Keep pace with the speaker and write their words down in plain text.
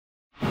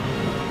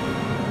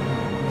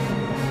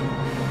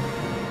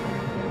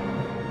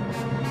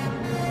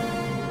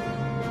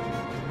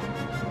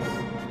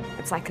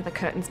it's like the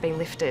curtain's been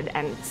lifted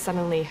and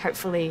suddenly,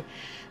 hopefully,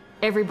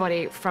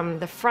 everybody from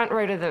the front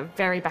row to the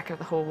very back of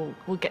the hall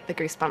will get the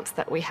goosebumps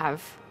that we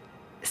have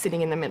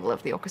sitting in the middle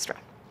of the orchestra.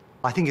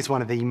 I think it's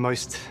one of the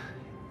most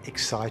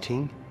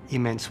exciting,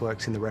 immense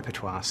works in the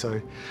repertoire.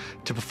 So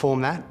to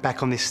perform that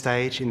back on this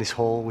stage in this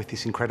hall with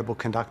this incredible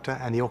conductor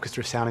and the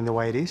orchestra sounding the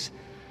way it is,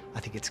 I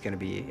think it's going to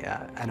be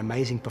an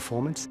amazing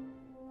performance.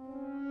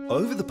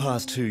 Over the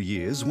past 2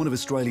 years, one of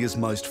Australia's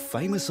most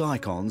famous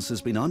icons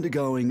has been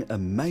undergoing a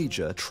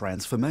major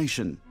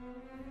transformation.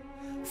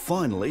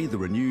 Finally, the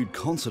renewed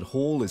concert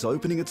hall is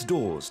opening its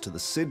doors to the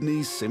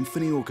Sydney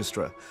Symphony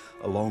Orchestra,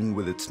 along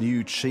with its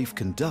new Chief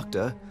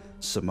Conductor,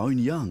 Simone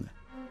Young.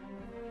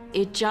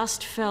 It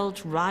just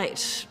felt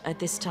right at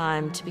this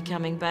time to be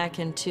coming back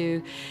and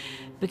to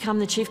become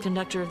the Chief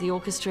Conductor of the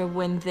orchestra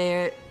when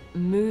they're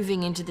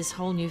moving into this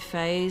whole new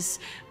phase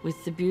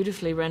with the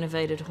beautifully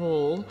renovated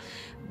hall,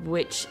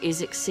 which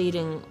is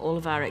exceeding all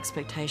of our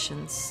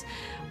expectations.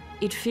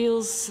 It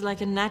feels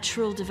like a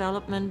natural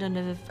development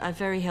and a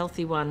very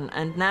healthy one.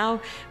 And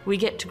now we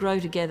get to grow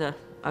together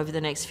over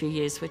the next few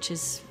years, which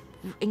is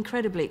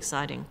incredibly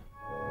exciting.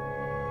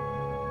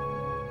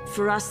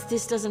 For us,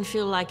 this doesn't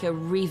feel like a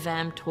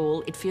revamped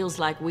hall. It feels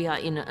like we are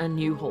in a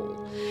new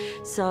hall.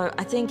 So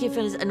I think if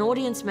as an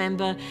audience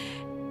member,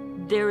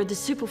 there are the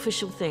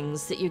superficial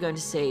things that you're going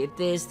to see.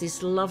 There's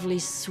this lovely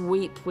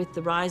sweep with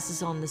the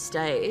risers on the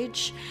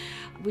stage,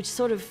 which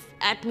sort of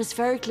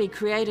atmospherically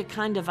create a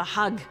kind of a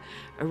hug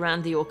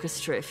around the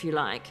orchestra, if you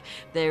like.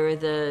 There are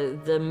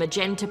the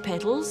magenta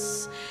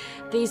pedals.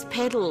 These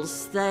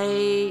pedals,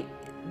 they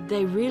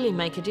really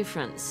make a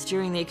difference.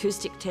 During the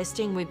acoustic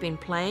testing, we've been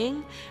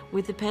playing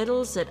with the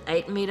pedals at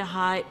 8-metre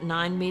height,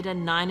 9-metre,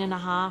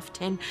 9.5,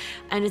 10,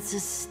 and it's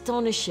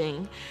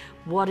astonishing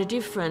what a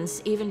difference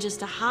even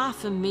just a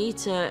half a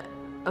metre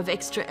of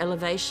extra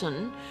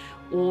elevation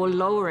or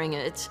lowering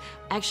it,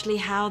 actually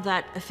how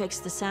that affects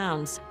the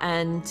sounds.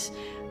 And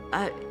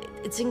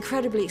it's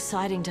incredibly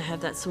exciting to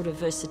have that sort of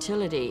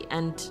versatility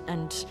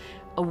and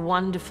a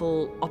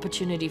wonderful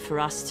opportunity for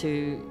us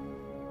to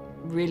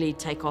really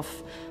take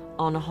off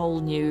on a whole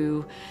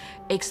new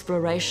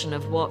exploration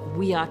of what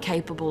we are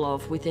capable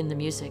of within the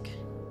music.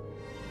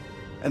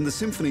 And the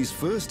Symphony's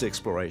first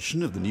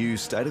exploration of the new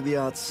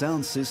state-of-the-art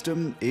sound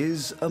system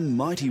is a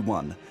mighty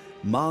one,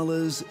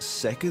 Mahler's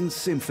Second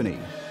Symphony,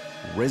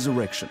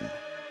 Resurrection.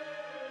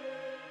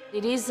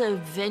 It is a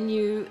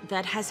venue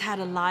that has had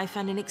a life,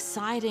 and an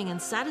exciting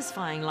and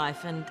satisfying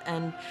life,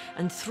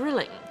 and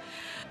thrilling.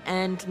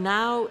 And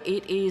now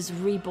it is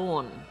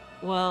reborn.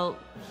 Well,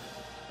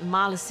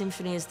 Mahler's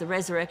Symphony is the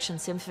Resurrection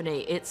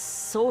Symphony. It's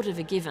sort of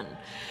a given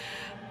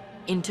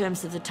in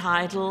terms of the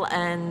title,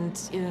 and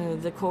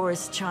the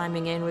chorus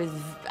chiming in with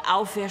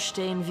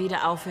Auferstehen, wieder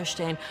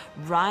auferstehen,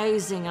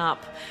 rising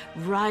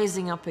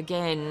up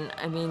again.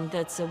 I mean,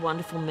 that's a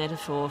wonderful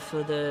metaphor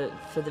for the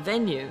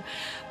venue.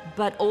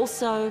 But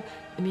also,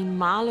 I mean,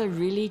 Mahler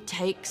really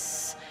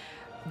takes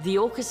the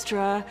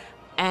orchestra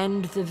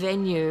and the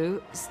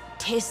venue,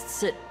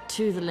 tests it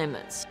to the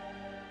limits.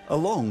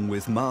 Along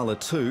with Mahler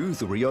 2,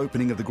 the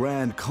reopening of the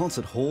Grand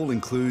Concert Hall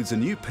includes a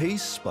new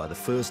piece by the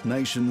First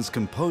Nations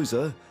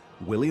composer,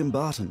 William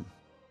Barton.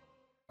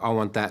 I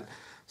want that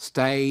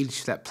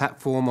stage, that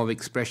platform of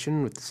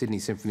expression with the Sydney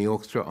Symphony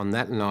Orchestra on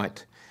that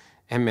night,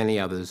 and many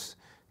others,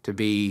 to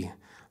be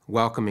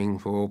welcoming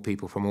for all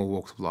people from all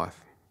walks of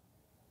life.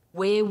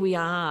 Where we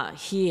are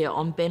here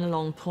on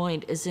Bennelong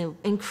Point is an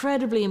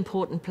incredibly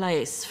important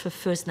place for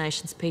First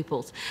Nations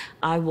peoples.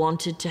 I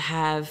wanted to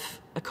have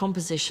a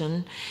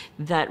composition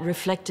that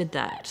reflected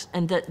that,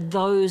 and that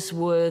those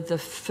were the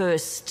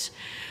first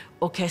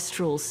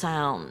orchestral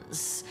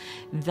sounds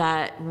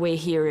that we're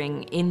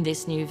hearing in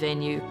this new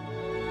venue.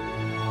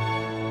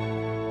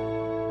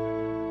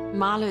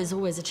 Mahler is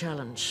always a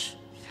challenge.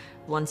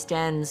 One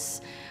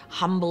stands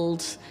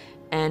humbled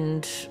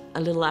and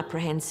a little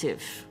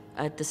apprehensive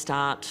at the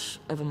start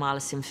of a Mahler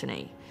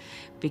symphony,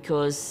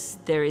 because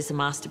there is a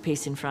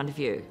masterpiece in front of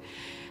you.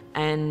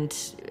 And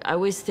I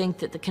always think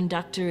that the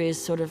conductor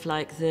is sort of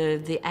like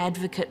the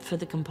advocate for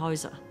the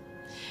composer,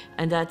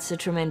 and that's a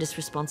tremendous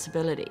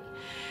responsibility.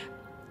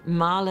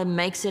 Mahler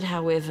makes it,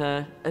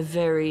 however, a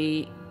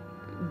very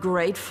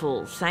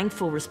grateful,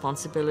 thankful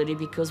responsibility,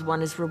 because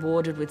one is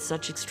rewarded with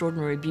such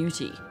extraordinary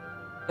beauty.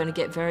 I'm going to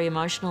get very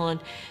emotional, and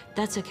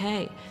that's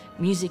okay.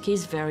 Music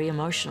is very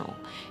emotional,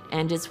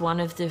 and it's one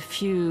of the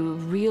few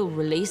real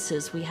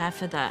releases we have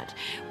for that,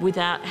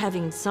 without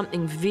having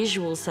something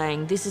visual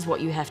saying, this is what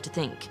you have to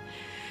think.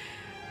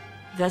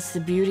 That's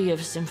the beauty of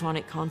a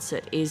symphonic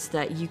concert, is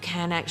that you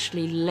can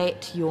actually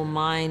let your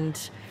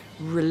mind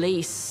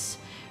release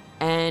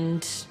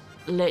and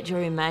let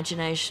your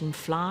imagination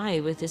fly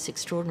with this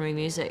extraordinary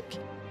music.